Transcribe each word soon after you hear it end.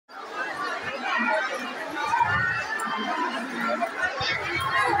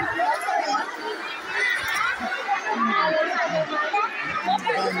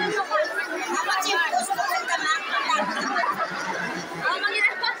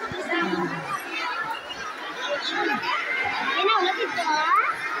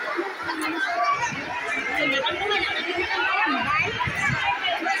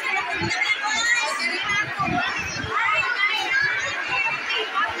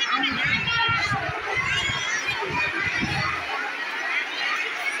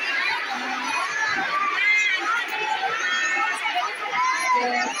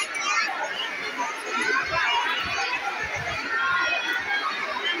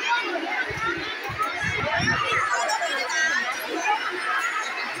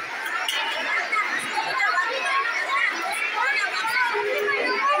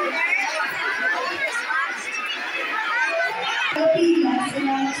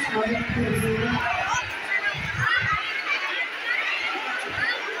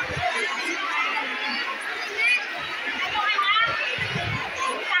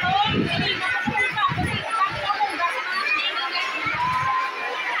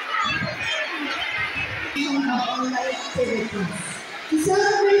Activities. To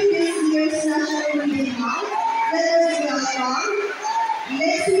celebrate this year's National Reading Month, let us welcome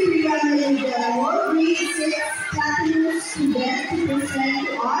Lexi Brianna Lindell, grade 6 platinum student, to present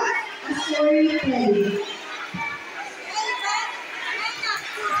to us a storytelling.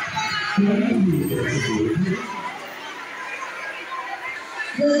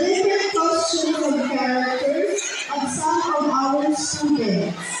 The different costumes and characters of some of our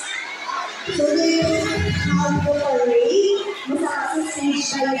students. So they have the parade,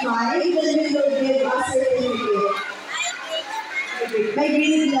 stage by 5, then we will give a certificate by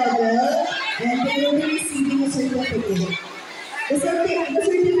grade level, and they will be receiving a certificate. The certificate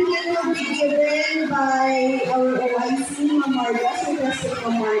will be given by our OIC, Mamardas, requested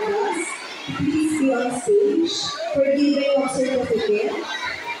Mamardas. Please be on stage for giving of certificate.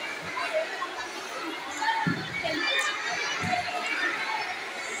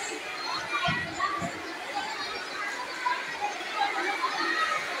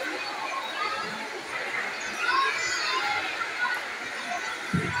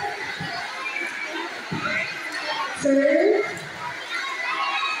 Sir,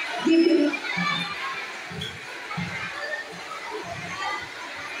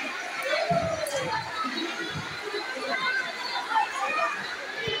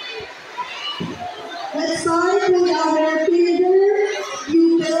 let's start with our kinder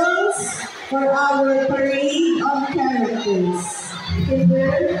pupils for our parade of characters.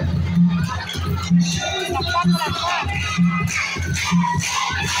 Kinder.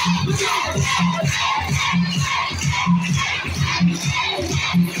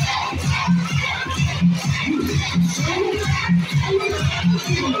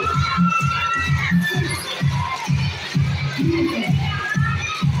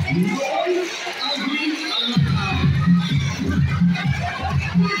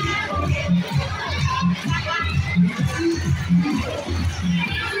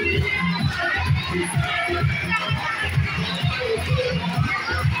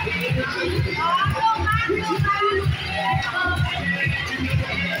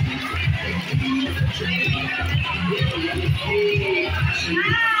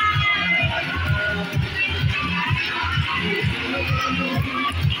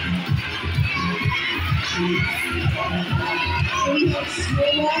 We have Snow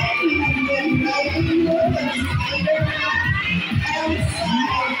we have the Red Hood, and Spider-Man, Elsa,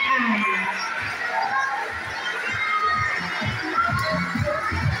 and Anna.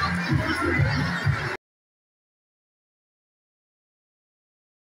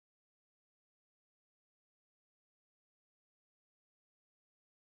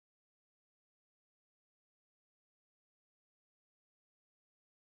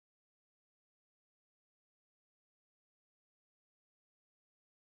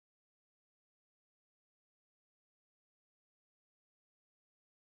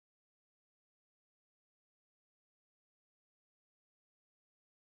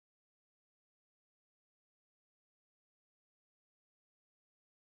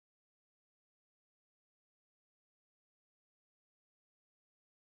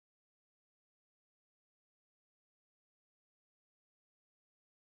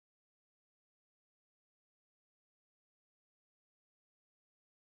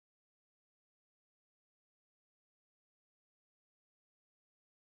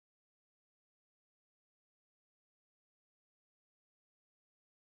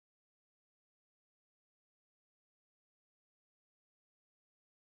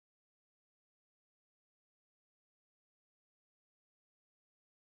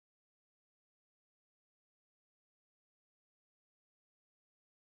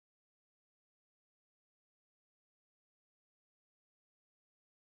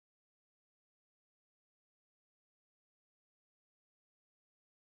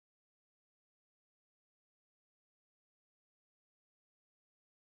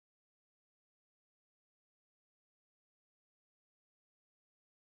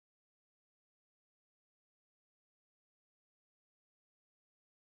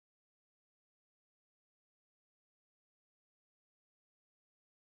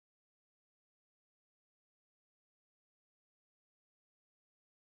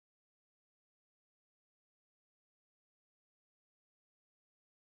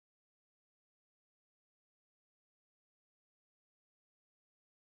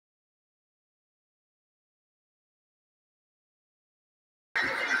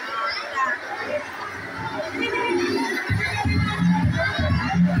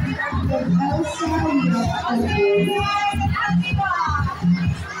 Elsa, we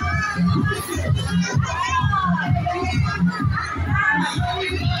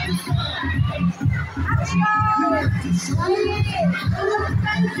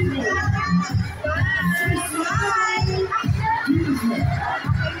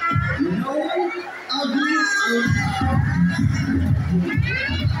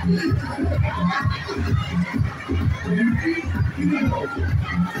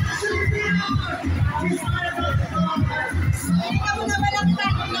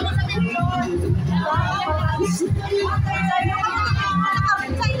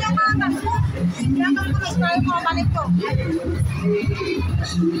balik ko.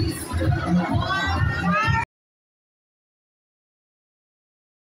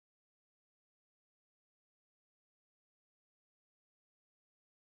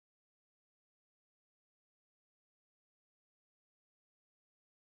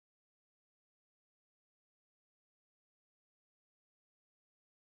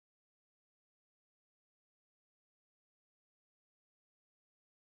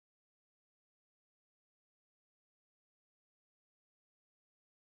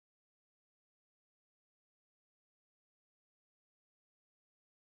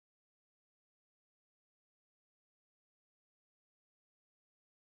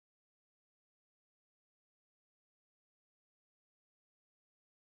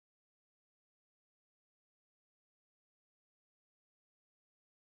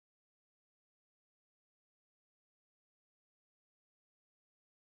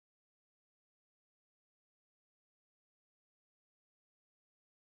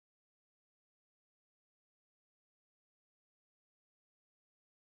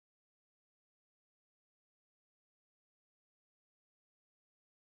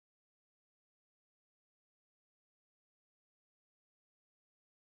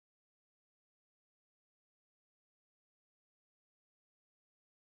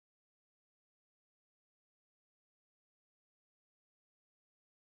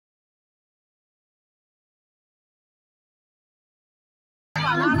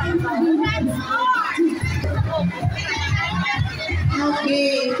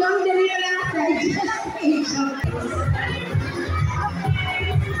 Okay, so dali na lang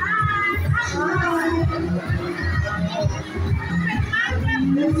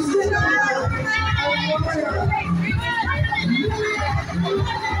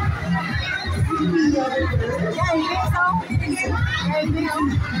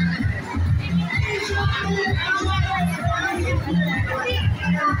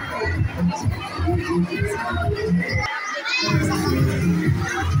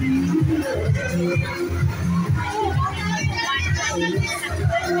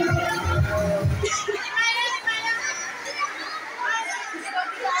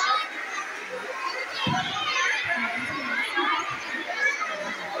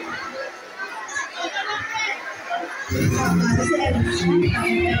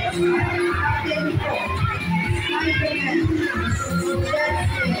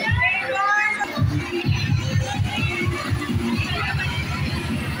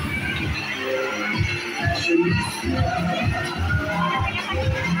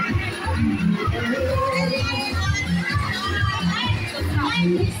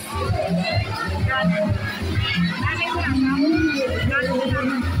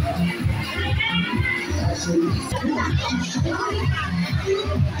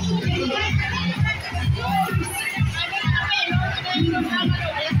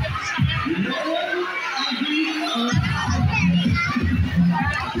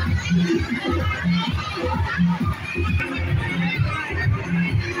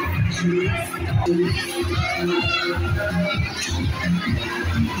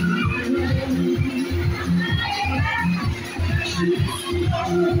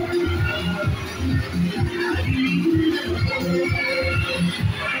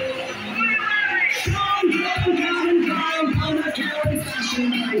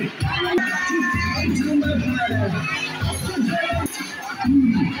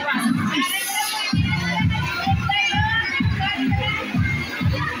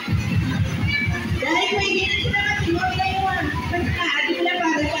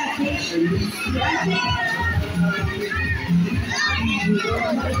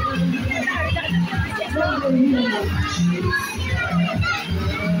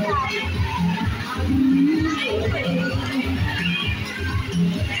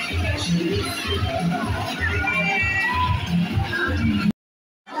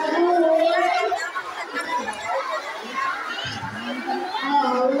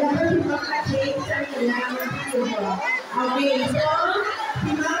Okay, so,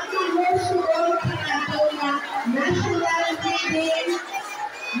 si Mami Worship tinatawag na National Reading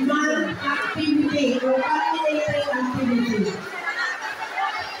Month Activity or Family Activity.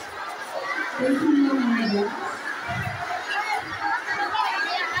 Thank you, Mama.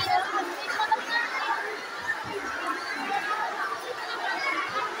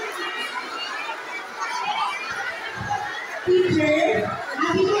 Teacher,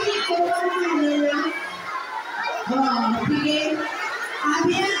 abi ko ito ang kanila. Sige.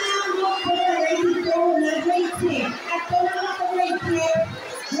 Abi ang mo ko dito na grade 6. At ito na ako grade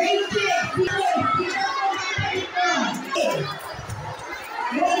 6. Grade 6. Sige. Kita ko dito.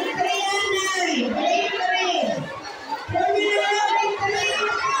 Grade 3 yan na. Grade 3. Formula na grade 3.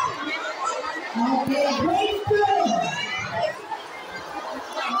 Okay. Grade 2.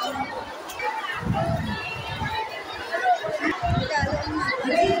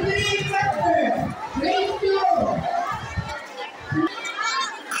 Grade 3, chapter. Grade 2.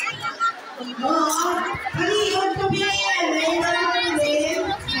 Kaliyon ko biya yan. May makalit.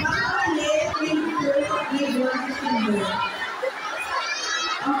 Makalit. Grade 2. Grade 1.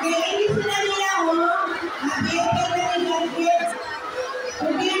 Okay, ini sila niya ho. Nag-get na nag-get. To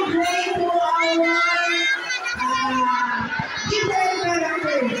give grade to our different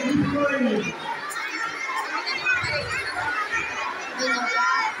characters this morning.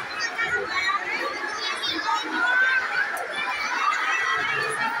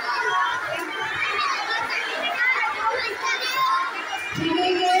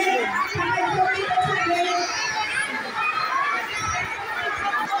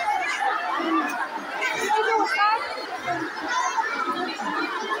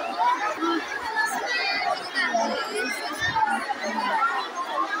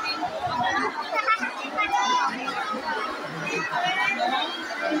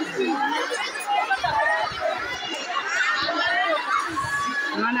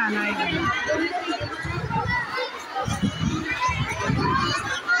 Nanay.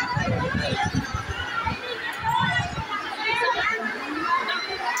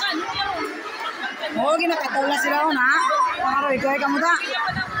 Oh, ginakataula sila ho na. Aroy koy kamuda.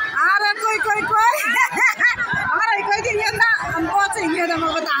 Aroy koy. Aroy koy din yan na. Ang bot sa inyo na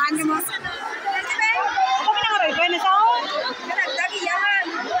mabatahan niyo mo.